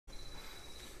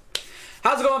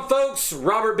How's it going, folks?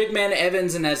 Robert Big Man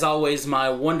Evans, and as always,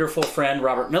 my wonderful friend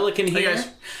Robert Milliken here. Hey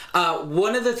guys.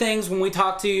 One of the things when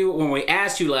we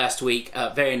asked you last week,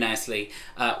 very nicely,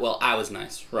 well, I was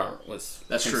nice. Robert was.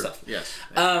 That's true. Stuff. Yes.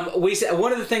 We said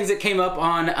one of the things that came up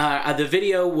on the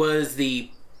video was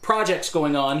the projects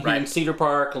going on here in Cedar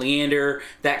Park, Leander,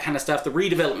 that kind of stuff, the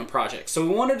redevelopment projects. So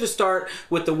we wanted to start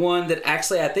with the one that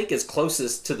actually I think is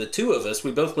closest to the two of us.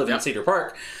 We both live in Cedar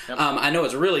Park. I know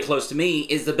it's really close to me,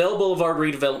 is the Bell Boulevard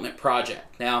redevelopment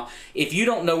project. Now, if you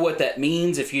don't know what that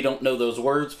means, if you don't know those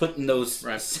words, put in those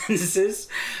sentences,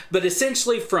 but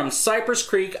essentially from Cypress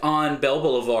Creek on Bell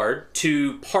Boulevard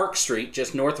to Park Street,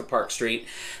 just north of Park Street,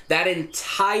 that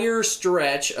entire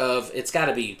stretch of, it's got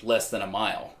to be less than a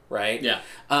mile, right? Yeah.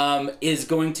 Is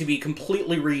going to be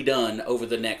completely redone over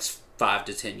the next 5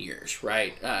 to 10 years,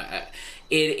 right?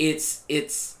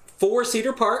 It's for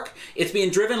Cedar Park. It's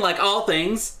being driven like all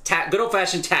things, good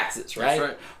old-fashioned taxes, right? That's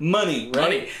right. Money, right?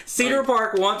 Money. Cedar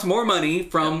Park wants more money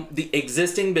from the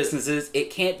existing businesses.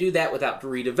 It can't do that without the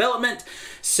redevelopment,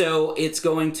 so it's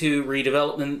going to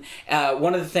redevelopment.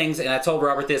 One of the things, and I told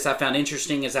Robert this, I found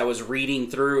interesting as I was reading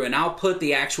through, and I'll put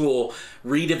the actual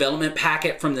redevelopment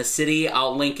packet from the city.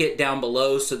 I'll link it down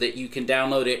below so that you can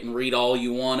download it and read all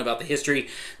you want about the history.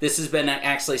 This has been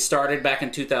actually started back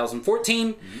in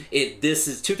 2014. This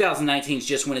is 2019 is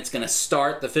just when it's going to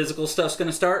start. The physical stuff's going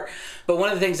to start. But one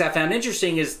of the things I found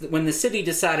interesting is that when the city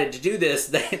decided to do this,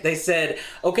 they said,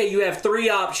 okay, you have 3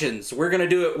 options. We're going to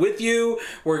do it with you,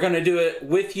 we're going to do it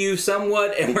with you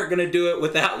somewhat, and we're going to do it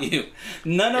without you.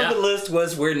 None of the list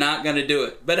was we're not going to do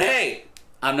it. But hey,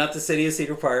 I'm not the city of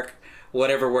Cedar Park.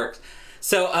 Whatever works.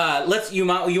 So you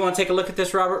want to take a look at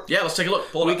this, Robert? Yeah, let's take a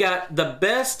look. We got the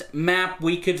best map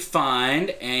we could find,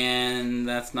 and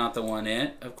that's not the one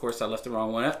in. Of course, I left the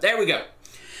wrong one up. There we go.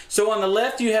 So on the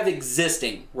left, you have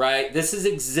existing, right? This is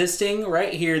existing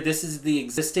right here. This is the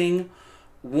existing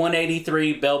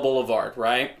 183 Bell Boulevard,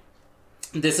 right?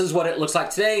 This is what it looks like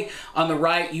today. On the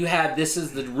right, you have, this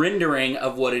is the rendering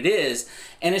of what it is.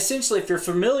 And essentially, if you're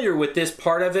familiar with this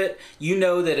part of it, you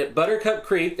know that at Buttercup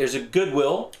Creek, there's a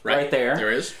Goodwill right there.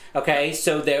 There is. Okay,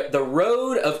 so the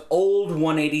road of old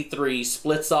 183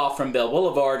 splits off from Bell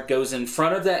Boulevard, goes in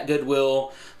front of that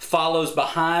Goodwill, follows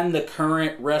behind the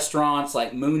current restaurants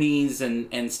like Mooney's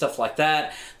and stuff like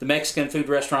that, the Mexican food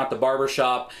restaurant, the barber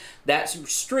shop. That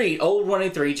street, old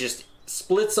 183, just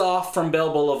splits off from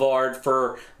Bell Boulevard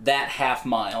for that half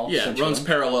mile. Yeah, it runs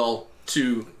parallel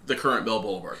to the current Bell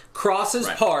Boulevard. Crosses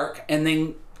Park and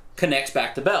then connects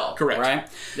back to Bell. Correct. Right?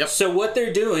 Yep. So what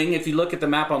they're doing, if you look at the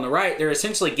map on the right, they're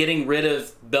essentially getting rid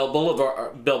of Bell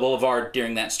Boulevard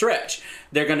during that stretch.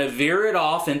 They're going to veer it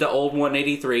off into old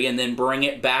 183 and then bring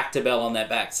it back to Bell on that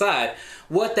back side.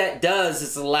 What that does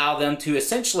is allow them to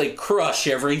essentially crush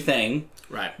everything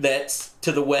that's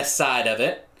to the west side of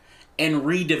it and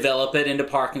redevelop it into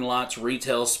parking lots,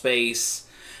 retail space,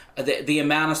 the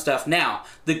amount of stuff. Now,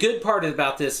 the good part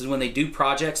about this is when they do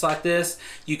projects like this,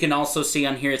 you can also see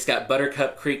on here it's got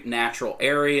Buttercup Creek Natural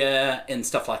Area and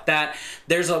stuff like that.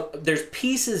 There's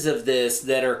pieces of this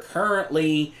that are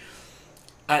currently,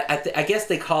 I guess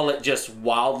they call it just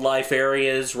wildlife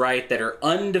areas, right, that are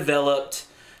undeveloped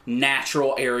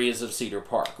natural areas of Cedar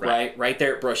Park, right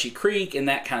there at Brushy Creek and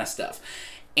that kind of stuff.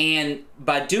 And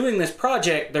by doing this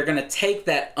project, they're going to take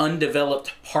that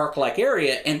undeveloped park-like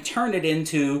area and turn it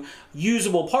into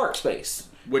usable park space.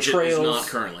 Which trails. It is not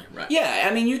currently, right? Yeah,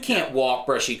 I mean, you can't walk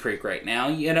Brushy Creek right now,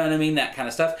 you know what I mean? That kind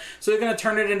of stuff. So they're going to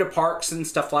turn it into parks and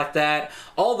stuff like that.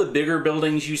 All the bigger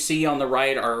buildings you see on the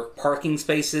right are parking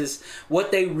spaces.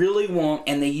 What they really want,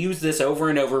 and they use this over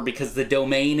and over because the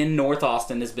domain in North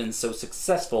Austin has been so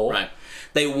successful.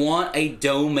 They want a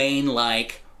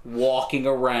domain-like walking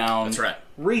around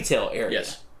retail area,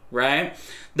 right?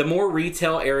 The more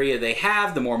retail area they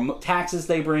have, the more taxes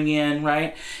they bring in,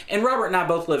 right? And Robert and I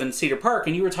both live in Cedar Park,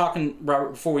 and you were talking,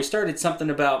 Robert, before we started, something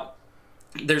about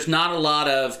there's not a lot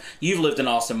of, you've lived in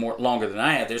Austin longer than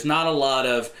I have, there's not a lot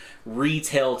of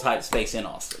retail type space in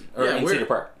Austin, or in Cedar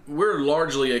Park. We're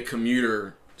largely a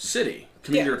commuter city,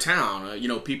 commuter town. You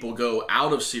know, people go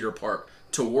out of Cedar Park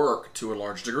to work to a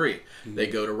large degree. They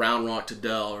go to Round Rock, to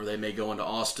Dell, or they may go into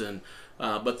Austin.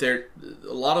 But a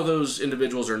lot of those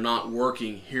individuals are not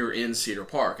working here in Cedar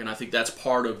Park. And I think that's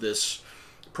part of this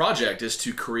project, is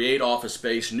to create office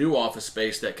space, new office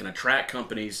space that can attract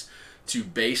companies to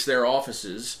base their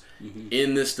offices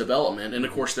in this development. And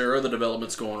of course, there are other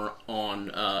developments going on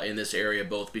in this area,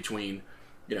 both between,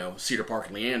 you know, Cedar Park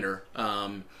and Leander,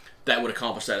 that would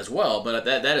accomplish that as well. But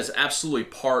that is absolutely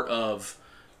part of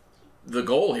the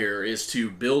goal here, is to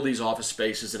build these office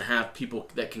spaces and have people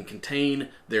that can contain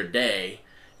their day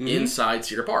inside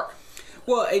Cedar Park.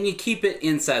 Well, and you keep it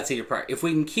inside Cedar Park. If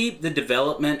we can keep the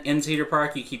development in Cedar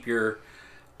Park, you keep your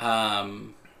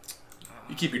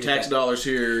tax dollars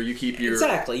here. You keep your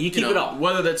exactly. You keep it all.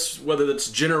 Whether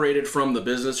that's generated from the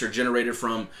business or generated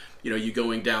from you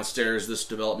going downstairs. This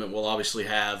development will obviously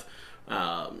have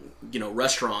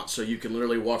restaurants, so you can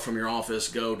literally walk from your office,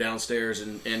 go downstairs,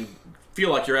 and feel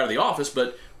like you're out of the office,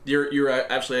 but you're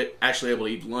actually able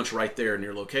to eat lunch right there in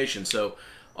your location. So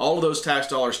all of those tax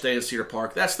dollars stay in Cedar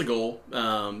Park. That's the goal.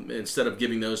 Instead of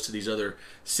giving those to these other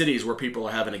cities where people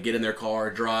are having to get in their car,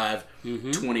 drive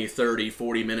 20, 30,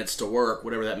 40 minutes to work,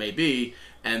 whatever that may be,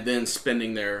 and then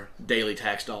spending their daily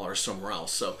tax dollars somewhere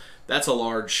else. So that's a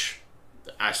large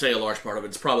part of it.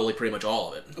 It's probably pretty much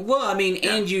all of it. Well, I mean,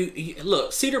 and you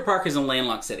look, Cedar Park is a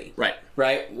landlocked city. Right.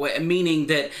 Right? Meaning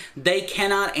that they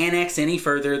cannot annex any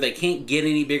further. They can't get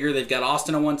any bigger. They've got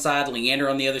Austin on one side, Leander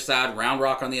on the other side, Round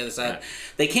Rock on the other side. Right.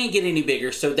 They can't get any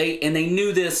bigger. So they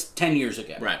knew this 10 years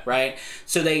ago. Right. Right?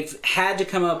 So they've had to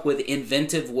come up with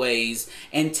inventive ways,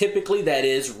 and typically that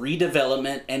is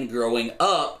redevelopment and growing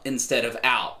up instead of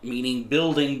out, meaning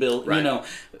building, right.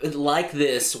 Like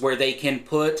this, where they can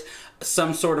put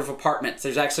some sort of apartments.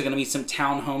 There's actually going to be some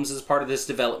townhomes as part of this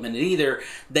development. And either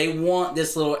they want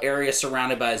this little area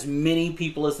surrounded by as many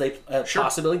people as they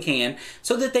possibly can,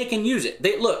 so that they can use it.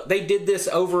 They did this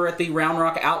over at the Round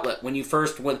Rock outlet when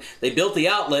they built the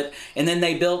outlet, and then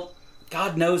they built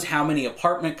God knows how many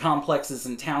apartment complexes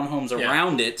and townhomes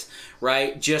around it,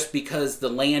 right? Just because the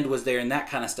land was there and that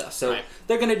kind of stuff. So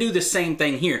they're going to do the same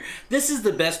thing here. This is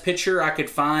the best picture I could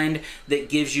find that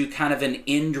gives you kind of an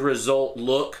end result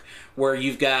look, where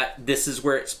you've got, this is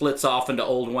where it splits off into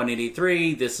Old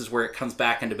 183, this is where it comes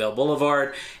back into Bell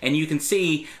Boulevard, and you can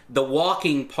see the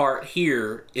walking part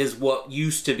here is what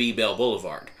used to be Bell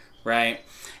Boulevard, right?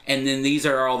 And then these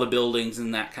are all the buildings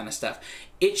and that kind of stuff.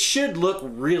 It should look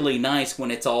really nice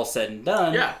when it's all said and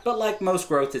done, but like most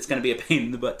growth, it's going to be a pain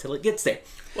in the butt till it gets there.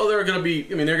 Well, there are going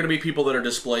to be people that are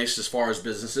displaced as far as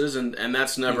businesses, and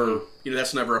that's never,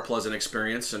 that's never a pleasant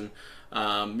experience, and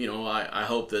I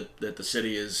hope that the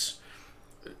city is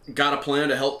got a plan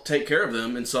to help take care of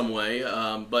them in some way,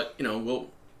 but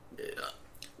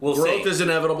we'll growth is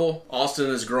inevitable. Austin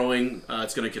is growing.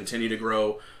 It's going to continue to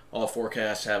grow. All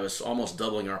forecasts have us almost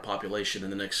doubling our population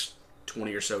in the next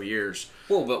 20 or so years.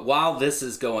 Well, but while this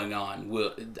is going on,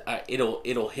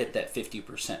 it'll hit that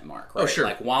 50% mark, right? Oh, sure.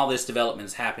 Like, while this development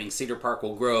is happening, Cedar Park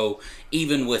will grow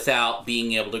even without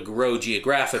being able to grow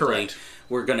geographically. Correct.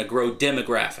 We're going to grow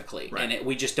demographically, and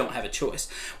we just don't have a choice.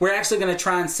 We're actually going to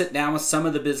try and sit down with some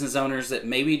of the business owners that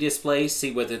may be displaced,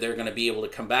 see whether they're going to be able to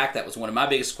come back. That was one of my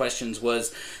biggest questions,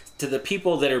 was to the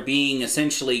people that are being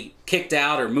essentially kicked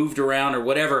out or moved around or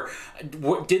whatever,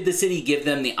 did the city give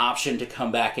them the option to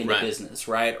come back into business,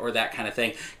 right? Or that kind of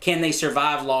thing. Can they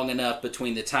survive long enough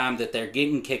between the time that they're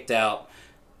getting kicked out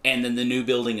and then the new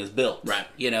building is built? Right.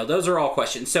 Those are all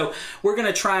questions. So we're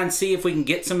going to try and see if we can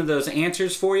get some of those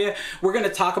answers for you. We're going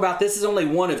to talk about, this is only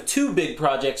one of two big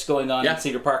projects going on in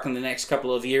Cedar Park in the next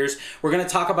couple of years. We're going to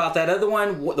talk about that other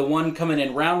one, the one coming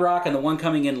in Round Rock and the one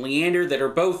coming in Leander, that are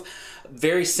both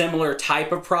very similar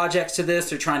type of projects to this.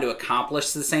 They're trying to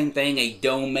accomplish the same thing, a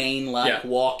domain-like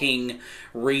walking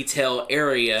retail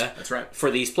area for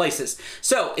these places.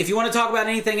 So if you want to talk about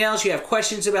anything else, you have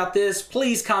questions about this,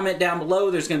 please comment down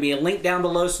below. There's going to be a link down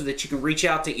below so that you can reach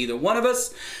out to either one of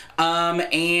us,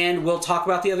 and we'll talk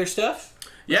about the other stuff.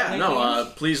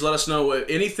 Please let us know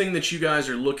anything that you guys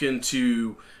are looking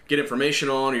to get information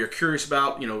on or you're curious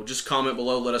about. Just comment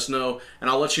below, let us know, and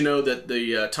I'll let you know that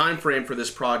the time frame for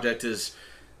this project is,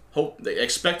 they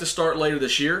expect to start later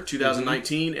this year,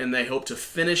 2019, and they hope to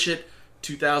finish it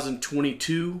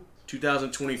 2022,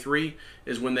 2023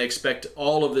 is when they expect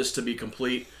all of this to be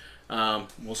complete.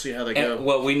 We'll see how they go.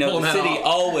 Well, we know the city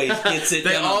always gets it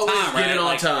done on time. They always get it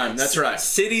on time. That's right.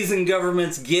 Cities and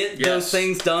governments get those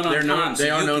things done on time. They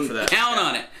are known for that. Count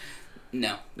on it.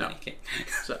 No. No.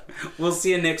 So, we'll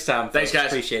see you next time. Thanks, guys.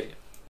 Appreciate it.